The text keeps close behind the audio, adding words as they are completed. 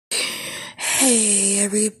Hey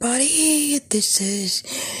everybody, this is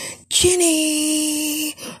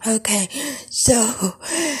Jenny. Okay, so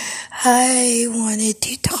I wanted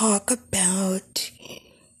to talk about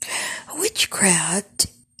witchcraft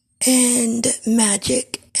and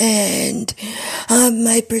magic and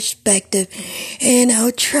my perspective, and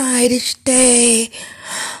I'll try to stay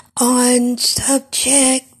on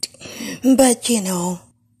subject, but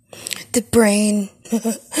the brain.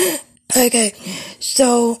 Okay,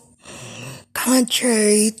 so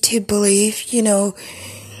contrary to belief,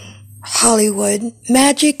 Hollywood,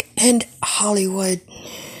 magic and Hollywood,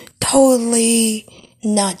 totally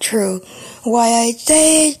not true. Why I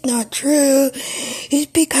say it's not true is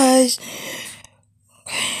because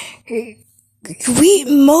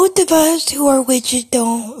most of us who are witches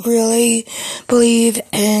don't really believe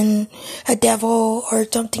in a devil or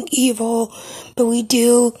something evil, but we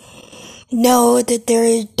do know that there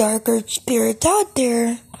is darker spirits out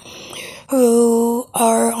there who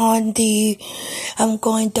are on the I'm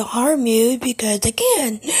going to harm you, because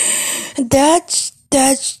again, that's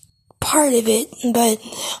part of it. But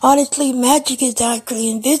honestly, magic is actually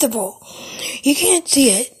invisible. You can't see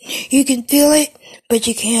it. You can feel it, but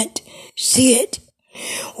you can't see it.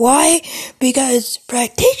 Why? Because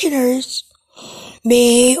practitioners,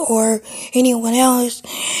 me or anyone else,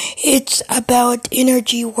 it's about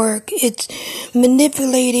energy work. It's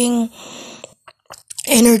manipulating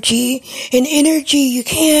energy. In energy, you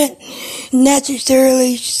can't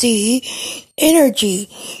necessarily see energy.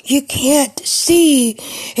 You can't see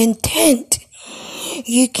intent.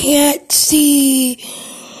 You can't see,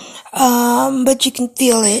 but you can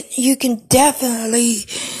feel it. You can definitely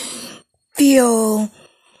feel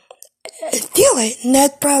it, and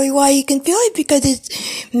that's probably why you can feel it, because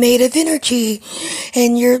it's made of energy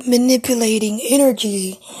and you're manipulating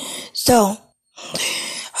energy. So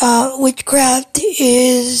witchcraft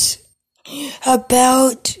is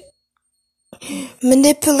about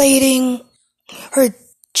manipulating or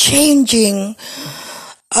changing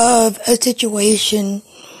of a situation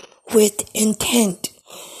with intent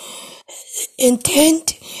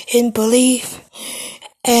and belief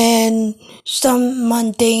and some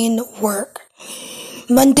mundane work.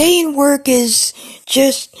 Mundane work is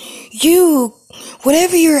just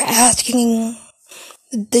whatever you're asking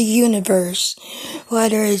the universe,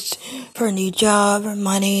 whether it's for a new job or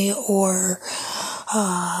money or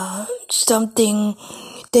something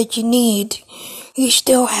that you need, you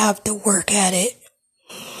still have to work at it.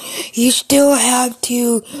 You still have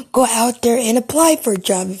to go out there and apply for a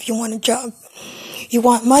job if you want a job. You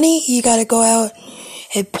want money, you gotta go out,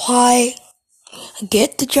 apply,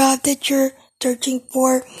 get the job that you're searching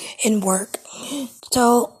for, and work.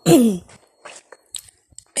 So,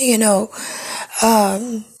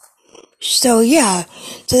 so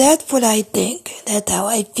that's what I think. That's how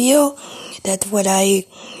I feel. That's what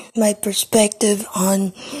my perspective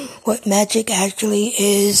on what magic actually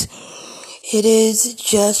is. It is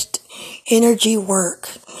just energy work.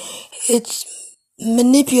 It's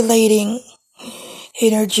manipulating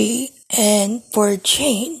energy and for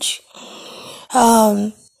change.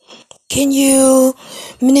 Can you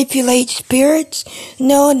manipulate spirits?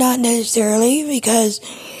 No, not necessarily, because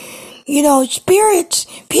spirits,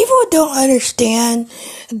 people don't understand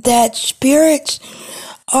that spirits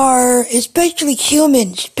are, especially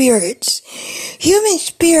human spirits. Human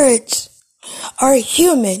spirits are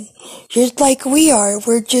human, just like we are.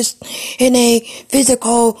 We're just in a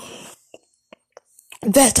physical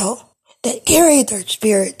vessel that carries our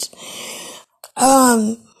spirits.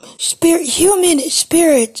 Human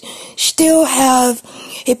spirits still have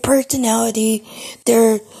a personality,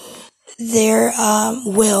 their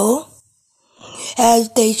will, as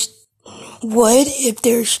they would if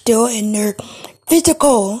they're still in their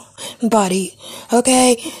physical body.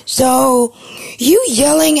 Okay, so you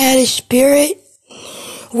yelling at a spirit,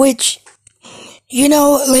 which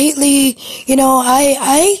lately,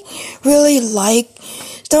 I really like.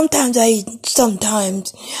 Sometimes I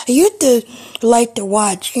used to like to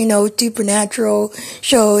watch, supernatural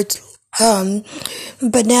shows,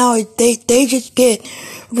 but now they just get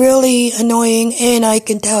really annoying, and I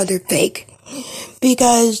can tell they're fake,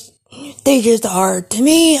 because they just are. To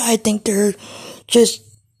me, I think they're just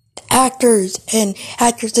actors and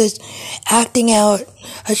actresses acting out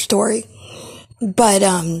a story. But,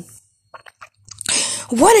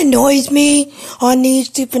 what annoys me on these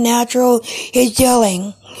supernatural is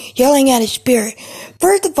yelling at a spirit.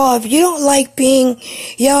 First of all, if you don't like being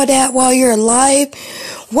yelled at while you're alive,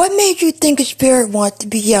 what made you think a spirit wants to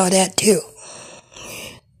be yelled at too?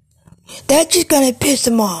 That's just gonna piss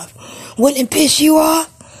them off. Wouldn't it piss you off?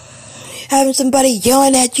 Having somebody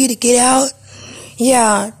yelling at you to get out?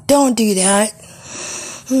 Yeah, don't do that.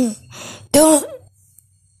 Don't,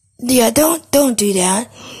 don't do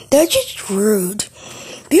that. That's just rude.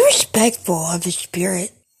 Be respectful of the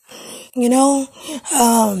spirit. You know?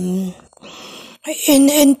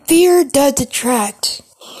 And fear does attract,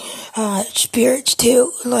 spirits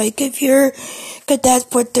too. Like if you're, cause that's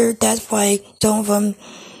why some of them,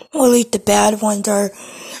 well, at least the bad ones are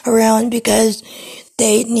around, because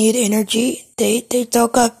they need energy. They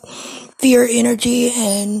soak up fear energy,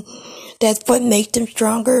 and that's what makes them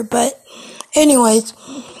stronger. But anyways,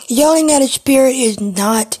 yelling at a spirit is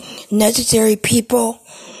not necessary, people.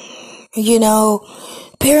 You know,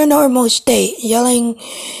 paranormal state, yelling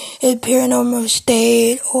in paranormal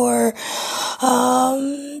state, or,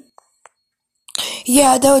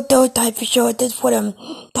 yeah, those type of shows, that's what I'm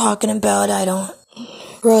talking about. I don't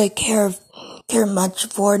really care much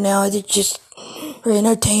for now. It's just for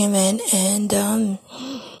entertainment, and,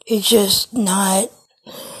 it's just not,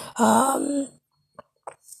 I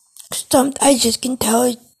just can tell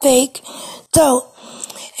it's fake. So,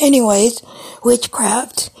 anyways,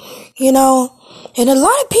 witchcraft, you know, and a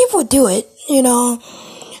lot of people do it, you know.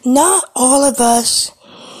 Not all of us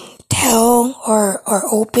tell or are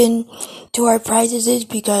open to our practices,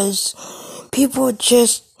 because people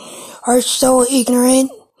just are so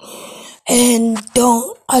ignorant and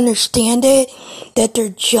don't understand it, that they're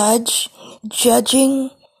judging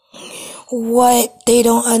what they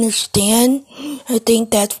don't understand. I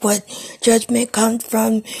think that's what judgment comes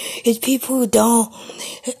from, is people who don't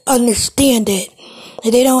understand it.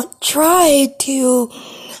 They don't try to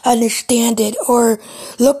understand it or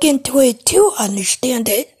look into it to understand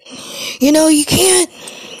it. You know, you can't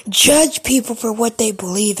judge people for what they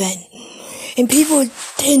believe in. And people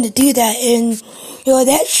tend to do that, and, you know,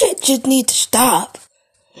 that shit just needs to stop.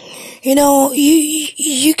 You know,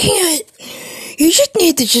 you can't, you just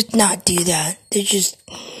need to just not do that. It's just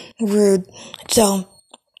rude. So,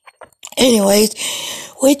 anyways,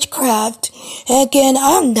 witchcraft. Again,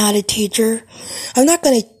 I'm not a teacher. I'm not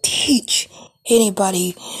going to teach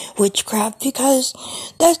anybody witchcraft, because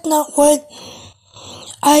that's not what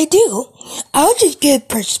I do. I'll just give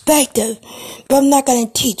perspective, but I'm not going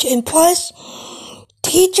to teach. And plus,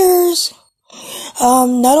 teachers,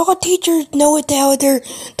 not all teachers know what the hell they're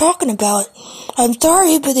talking about. I'm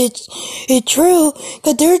sorry, but it's true,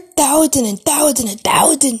 because there are thousands and thousands and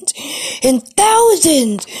thousands and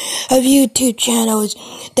thousands of YouTube channels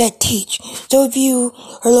that teach. So if you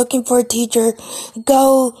are looking for a teacher,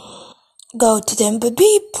 go to them. But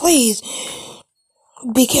please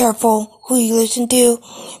be careful who you listen to,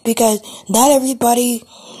 because not everybody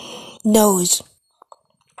knows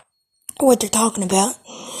what they're talking about.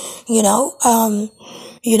 You know,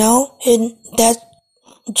 and that's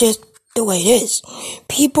just the way it is.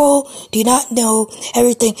 People do not know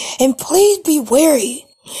everything. And please be wary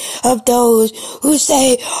of those who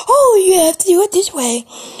say, oh, you have to do it this way.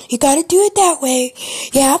 You gotta do it that way.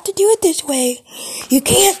 You have to do it this way. You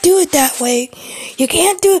can't do it that way. You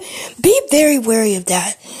can't do it. Be very wary of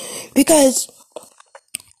that. Because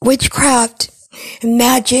witchcraft and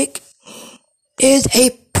magic is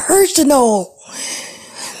a personal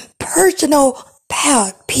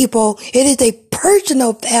path, people. It is a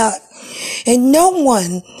personal path. And no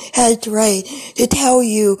one has the right to tell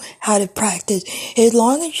you how to practice. As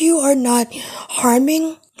long as you are not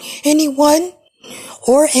harming anyone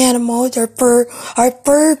or animals or fur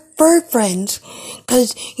friends.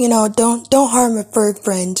 Cause, you know, don't harm a fur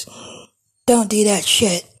friend. Don't do that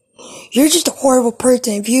shit. You're just a horrible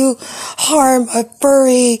person if you harm a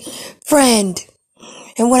furry friend.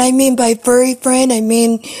 And what I mean by furry friend, I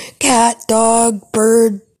mean cat, dog,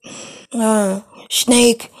 bird,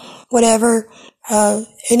 snake, whatever,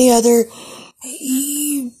 any other.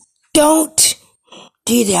 You don't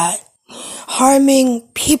do that. Harming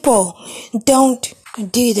people, don't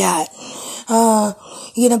do that.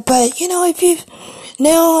 You know, but, you know, if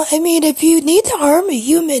you need to harm a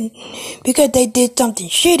human because they did something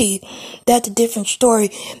shitty, that's a different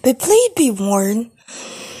story. But please be warned.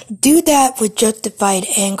 Do that with justified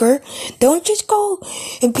anger. Don't just go,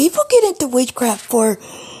 and people get into witchcraft for,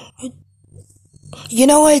 you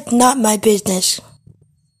know what, it's not my business.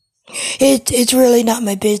 It's really not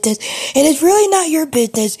my business. And it's really not your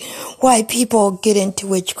business why people get into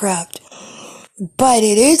witchcraft. But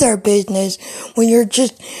it is our business when you're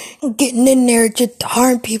just getting in there just to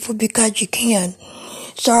harm people because you can.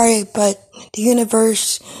 Sorry, but the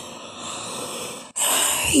universe,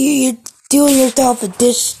 you're doing yourself a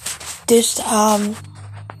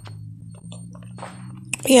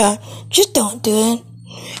yeah, just don't do it.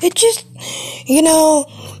 It just, you know,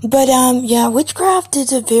 But, yeah, witchcraft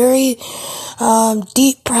is a very,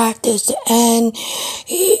 deep practice, and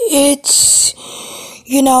it's,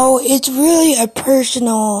 it's really a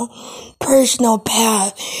personal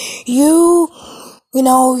path. You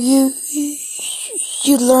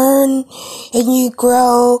learn and you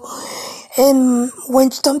grow, and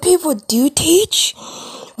when some people do teach,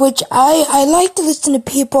 which I like to listen to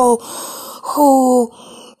people who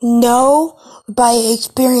know by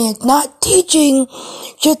experience, not teaching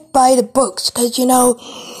just by the books, because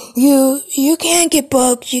you can't get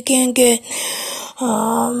books, you can't get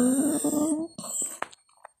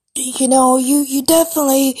you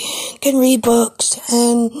definitely can read books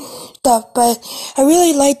and stuff, but I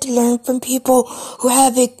really like to learn from people who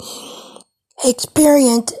have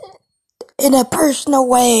experience in a personal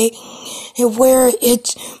way, where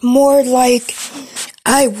it's more like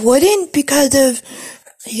I wouldn't because of,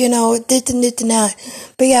 this and this and that.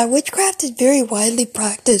 But yeah, witchcraft is very widely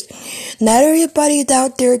practiced. Not everybody's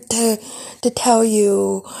out there to tell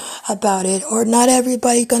you about it, or not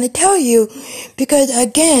everybody's gonna tell you, because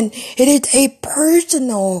again, it is a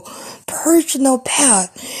personal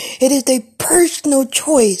path. It is a personal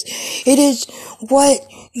choice. It is what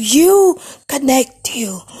you connect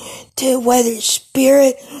to whether it's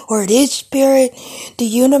spirit or it is spirit, the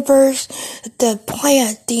universe, the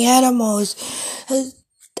plants, the animals,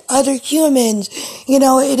 other humans.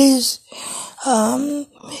 It is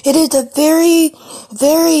a very,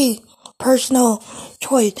 very personal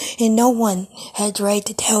choice, and no one has the right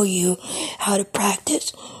to tell you how to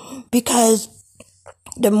practice, because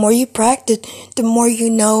the more you practice, the more you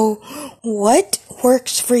know what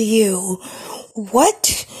works for you.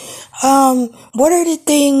 What are the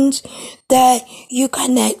things that you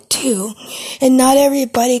connect to? And not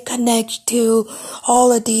everybody connects to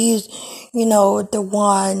all of these, the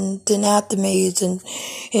wands and alchemies and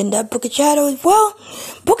the Book of Shadows. Well,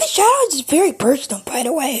 Book of Shadows is very personal, by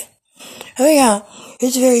the way. Oh yeah,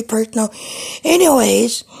 it's very personal.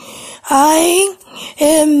 Anyways,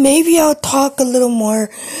 maybe I'll talk a little more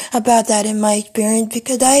about that in my experience,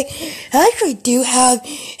 because I actually do have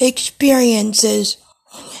experiences.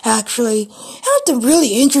 Actually, it was a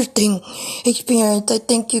really interesting experience. I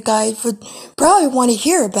think you guys would probably want to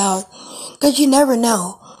hear about, because you never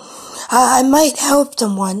know. I might help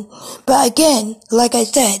someone, but again, like I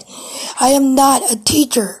said, I am not a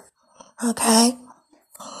teacher. Okay?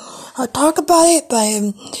 I'll talk about it,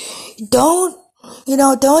 but don't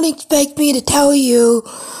expect me to tell you,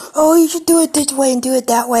 oh, you should do it this way and do it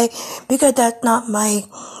that way, because that's not my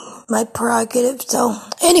prerogative. So,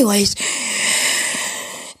 anyways,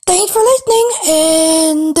 thanks for listening,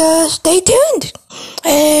 and stay tuned.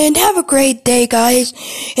 And have a great day, guys.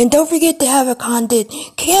 And don't forget to have a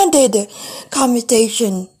candid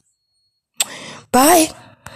conversation. Bye.